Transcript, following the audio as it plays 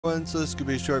So this could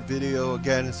be a short video.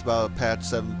 Again, it's about patch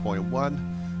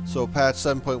 7.1. So patch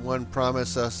 7.1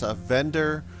 promised us a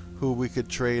vendor who we could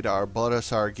trade our Blood of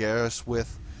Sargeras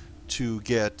with to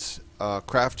get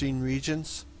crafting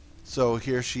reagents. So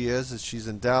here she is. She's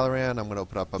in Dalaran. I'm going to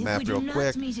open up a map real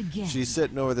quick. She's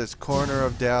sitting over this corner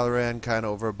of Dalaran, kind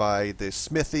of over by the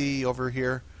smithy over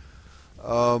here.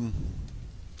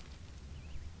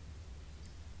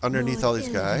 Underneath all these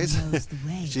guys.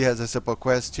 She has a simple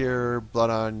quest here: blood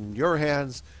on your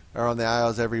hands, or on the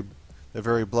isles, the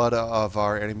very blood of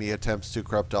our enemy attempts to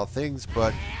corrupt all things,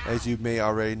 but as you may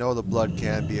already know, the blood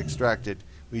can be extracted.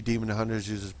 We demon hunters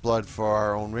use blood for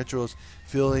our own rituals,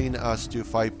 fueling us to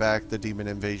fight back the demon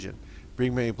invasion.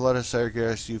 Bring me Blood of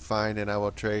Sargeras you find, and I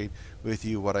will trade with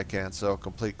you what I can. So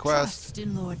complete quest.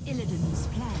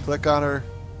 Click on her.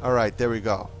 Alright, there we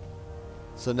go.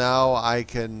 So now I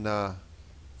can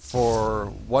for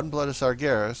one Blood of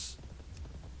Sargeras,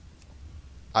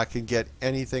 I can get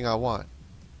anything I want.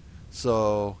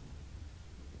 So,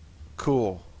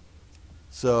 cool.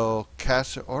 So,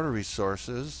 cash order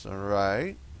resources,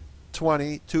 alright.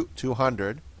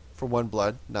 200 for one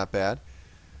blood, not bad.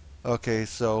 Okay,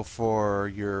 so for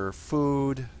your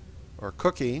food or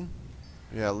cooking,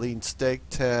 yeah, lean steak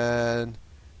 10,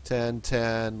 10,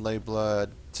 10, lay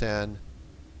blood 10,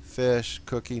 fish,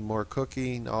 cooking, more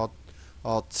cooking, all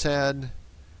 10,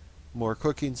 more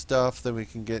cooking stuff. Then we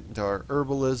can get into our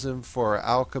herbalism for our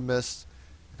alchemists.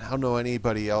 I don't know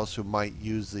anybody else who might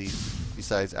use these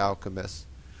besides alchemists.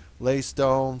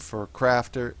 Laystone for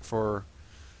crafter, for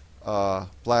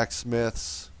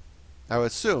blacksmiths. I would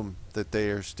assume that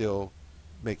they are still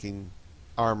making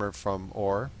armor from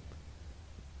ore.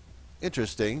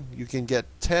 Interesting. You can get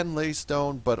 10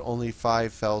 laystone, but only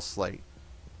 5 fell slate.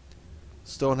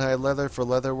 Stonehide leather for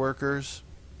leather workers.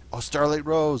 Oh, Starlight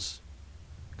Rose.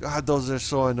 God, those are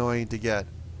so annoying to get.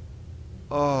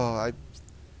 Oh,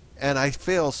 I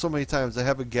fail so many times. I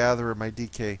have a gatherer in my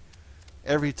DK.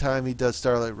 Every time he does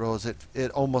Starlight Rose,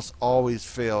 it almost always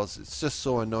fails. It's just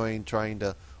so annoying trying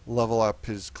to level up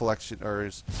his collection or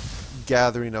his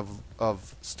gathering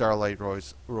of Starlight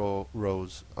Rose.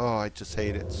 Oh, I just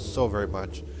hate it so very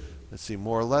much. Let's see,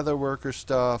 more leather worker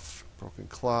stuff. Broken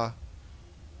claw.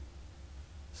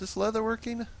 Is this leather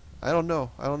working? I don't know.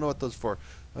 I don't know what those for.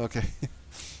 Okay.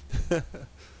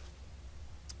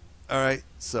 Alright,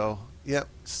 so, yep,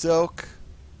 silk.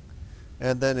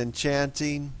 And then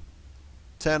enchanting.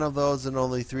 10 of those and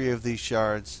only 3 of these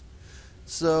shards.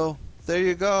 So, there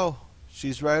you go.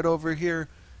 She's right over here.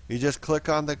 You just click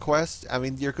on the quest. I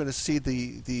mean, you're going to see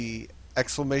the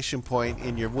exclamation point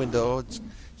in your window.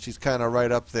 She's kind of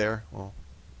right up there. Well,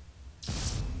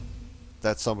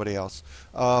 that's somebody else.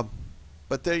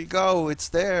 But there you go, it's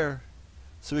there.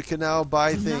 So we can now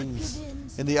buy things.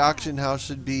 And the auction house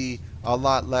should be a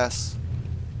lot less.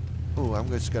 Ooh, I'm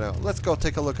just gonna, let's go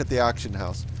take a look at the auction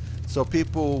house. So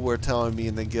people were telling me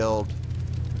in the guild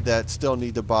that still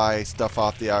need to buy stuff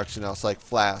off the auction house, like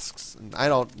flasks. And I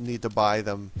don't need to buy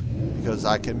them because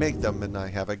I can make them, and I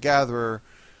have a gatherer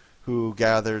who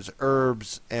gathers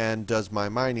herbs and does my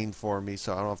mining for me,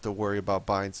 so I don't have to worry about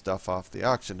buying stuff off the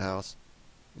auction house.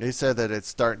 They said that it's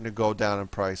starting to go down in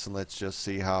price, and let's just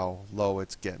see how low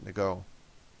it's getting to go.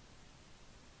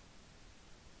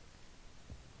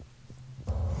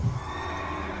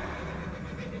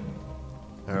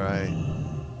 Alright.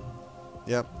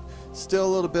 Yep. Still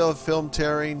a little bit of film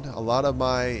tearing. A lot of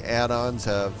my add-ons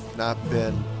have not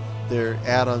been, their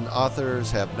add-on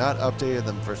authors have not updated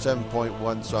them for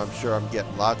 7.1, so I'm sure I'm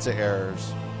getting lots of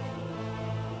errors.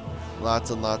 Lots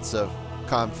and lots of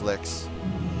conflicts.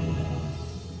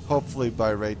 Hopefully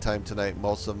by raid time tonight,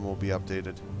 most of them will be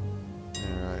updated.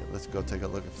 Alright, let's go take a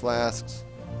look at flasks.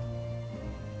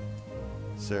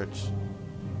 Search.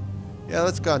 Yeah,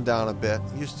 that's gone down a bit.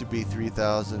 It used to be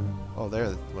 3,000. Oh,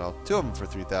 there. Well, 2 of them for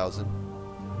 3,000.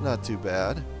 Not too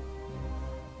bad.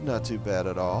 Not too bad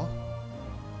at all.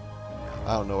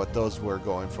 I don't know what those were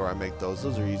going for. I make those.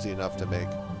 Those are easy enough to make.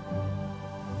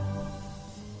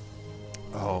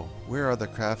 Oh, where are the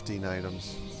crafting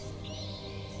items?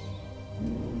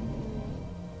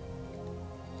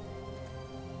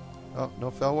 Oh, no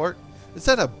fellwort. Is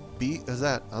that a beet? Is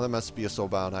that? Oh, that must be a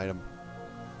soulbound item.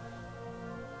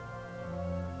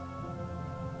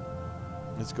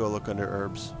 Let's go look under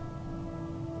herbs.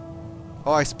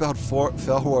 Oh, I spelled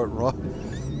fellwort wrong.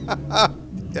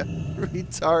 Yeah,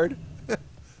 retard.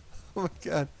 Oh my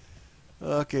god.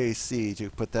 Okay, seed. You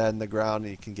put that in the ground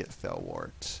and you can get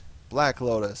fellwort. Black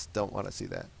lotus. Don't want to see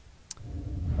that.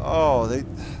 Oh, they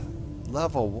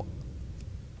level 1.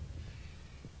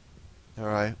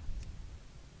 Alright.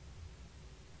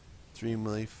 Dream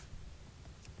leaf.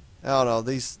 I don't know,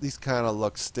 these kind of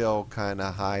look still kind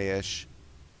of high-ish.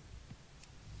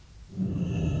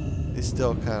 They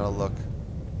still kind of look.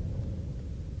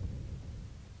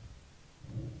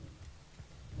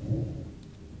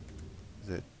 Is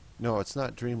it? No, it's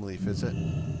not Dreamleaf, is it?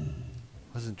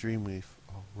 Wasn't Dreamleaf.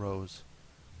 Oh, Rose.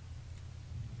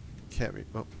 Can't read.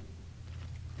 Oh.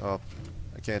 Oh,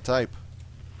 I can't type.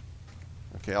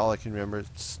 Okay, all I can remember is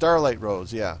Starlight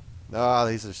Rose, yeah. Ah,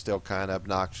 these are still kind of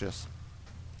obnoxious.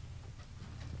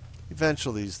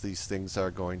 Eventually these things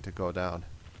are going to go down.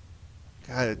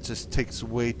 God, it just takes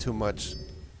way too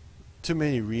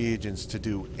many reagents to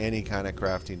do any kind of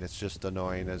crafting. It's just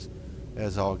annoying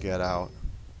as all get out.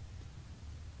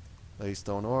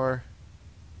 Laystone ore.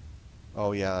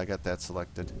 Oh yeah, I got that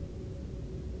selected.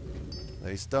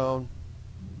 Laystone.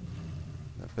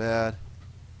 Not bad.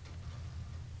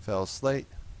 Fell slate.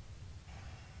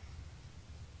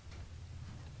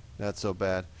 Not so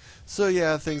bad. So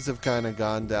yeah, things have kind of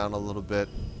gone down a little bit.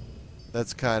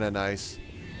 That's kind of nice.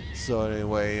 So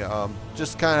anyway,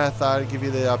 just kind of thought I'd give you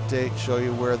the update, show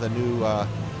you where the new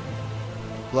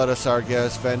Blood of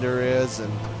Sargeras vendor is,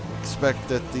 and expect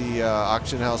that the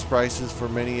auction house prices for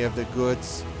many of the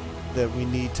goods that we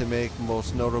need to make,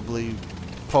 most notably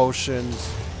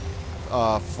potions,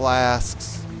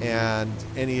 flasks, and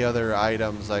any other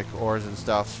items like ores and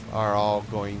stuff, are all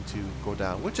going to go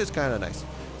down, which is kind of nice.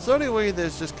 So anyway,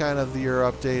 there's just kind of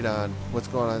your update on what's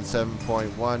going on in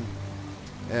 7.1,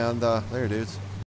 and there, dudes.